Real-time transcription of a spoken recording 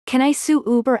Can I sue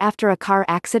Uber after a car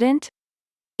accident?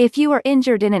 If you are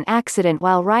injured in an accident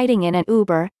while riding in an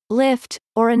Uber, Lyft,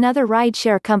 or another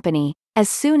rideshare company, as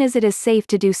soon as it is safe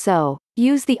to do so,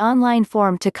 use the online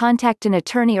form to contact an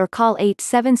attorney or call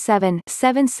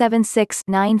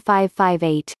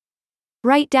 877-776-9558.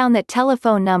 Write down that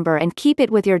telephone number and keep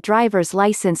it with your driver's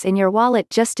license in your wallet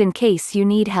just in case you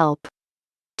need help.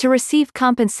 To receive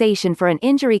compensation for an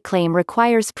injury claim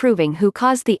requires proving who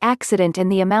caused the accident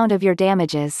and the amount of your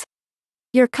damages.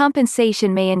 Your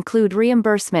compensation may include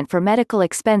reimbursement for medical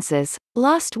expenses,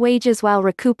 lost wages while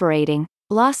recuperating,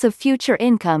 loss of future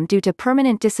income due to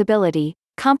permanent disability,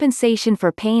 compensation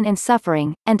for pain and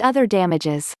suffering, and other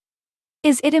damages.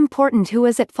 Is it important who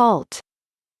is at fault?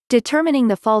 Determining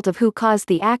the fault of who caused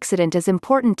the accident is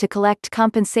important to collect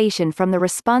compensation from the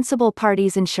responsible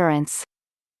party's insurance.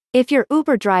 If your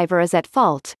Uber driver is at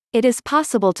fault, it is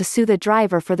possible to sue the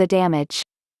driver for the damage.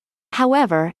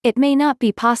 However, it may not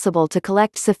be possible to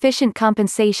collect sufficient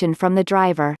compensation from the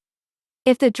driver.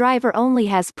 If the driver only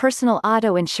has personal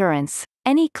auto insurance,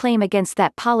 any claim against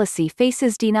that policy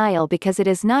faces denial because it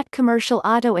is not commercial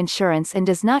auto insurance and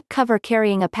does not cover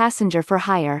carrying a passenger for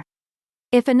hire.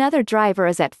 If another driver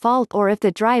is at fault or if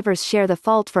the drivers share the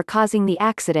fault for causing the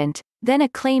accident, then a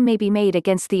claim may be made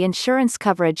against the insurance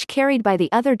coverage carried by the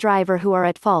other driver who are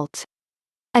at fault.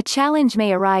 A challenge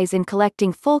may arise in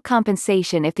collecting full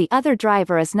compensation if the other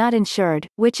driver is not insured,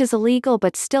 which is illegal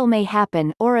but still may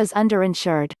happen, or is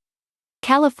underinsured.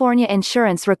 California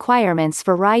insurance requirements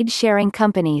for ride-sharing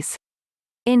companies.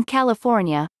 In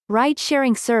California,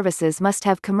 ride-sharing services must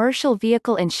have commercial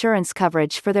vehicle insurance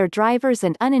coverage for their drivers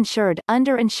and uninsured,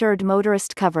 underinsured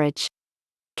motorist coverage.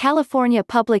 California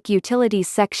Public Utilities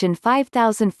Section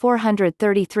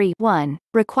 5433(1)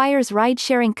 requires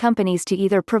ride-sharing companies to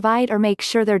either provide or make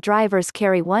sure their drivers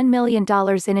carry $1 million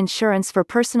in insurance for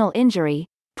personal injury,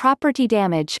 property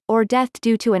damage, or death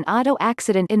due to an auto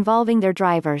accident involving their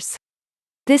drivers.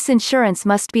 This insurance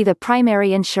must be the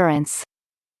primary insurance.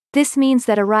 This means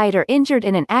that a rider injured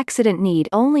in an accident need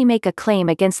only make a claim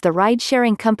against the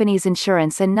ride-sharing company's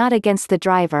insurance and not against the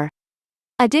driver.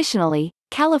 Additionally,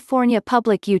 California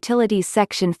Public Utilities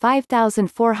Section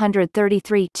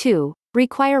 5433(2)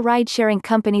 require ride-sharing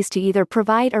companies to either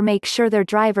provide or make sure their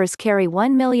drivers carry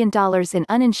 $1 million in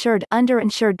uninsured,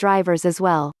 underinsured drivers as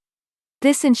well.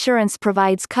 This insurance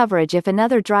provides coverage if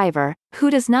another driver, who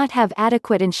does not have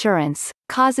adequate insurance,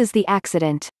 causes the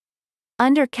accident.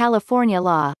 Under California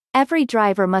law, every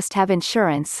driver must have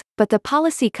insurance, but the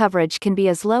policy coverage can be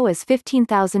as low as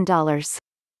 $15,000.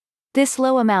 This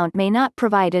low amount may not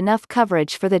provide enough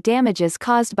coverage for the damages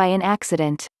caused by an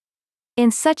accident.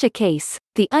 In such a case,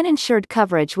 the uninsured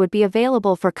coverage would be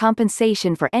available for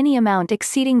compensation for any amount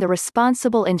exceeding the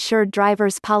responsible insured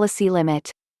driver's policy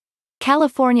limit.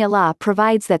 California law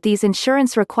provides that these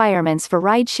insurance requirements for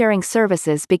ride-sharing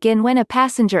services begin when a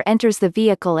passenger enters the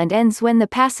vehicle and ends when the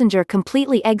passenger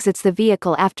completely exits the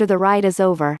vehicle after the ride is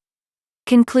over.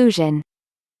 Conclusion.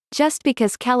 Just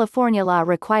because California law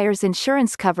requires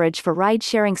insurance coverage for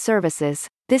ride-sharing services,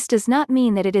 this does not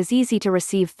mean that it is easy to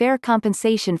receive fair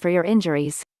compensation for your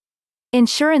injuries.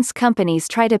 Insurance companies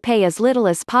try to pay as little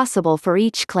as possible for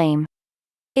each claim.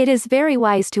 It is very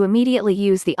wise to immediately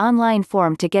use the online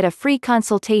form to get a free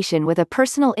consultation with a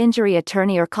personal injury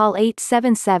attorney or call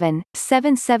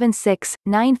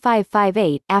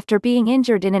 877-776-9558 after being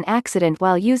injured in an accident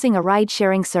while using a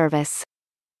ride-sharing service.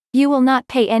 You will not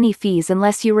pay any fees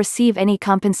unless you receive any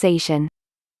compensation.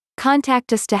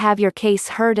 Contact us to have your case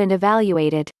heard and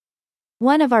evaluated.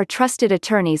 One of our trusted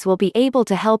attorneys will be able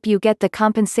to help you get the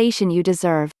compensation you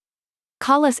deserve.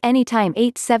 Call us anytime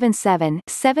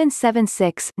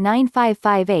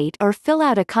 877-776-9558 or fill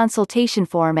out a consultation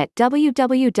form at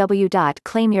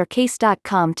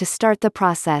www.claimyourcase.com to start the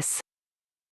process.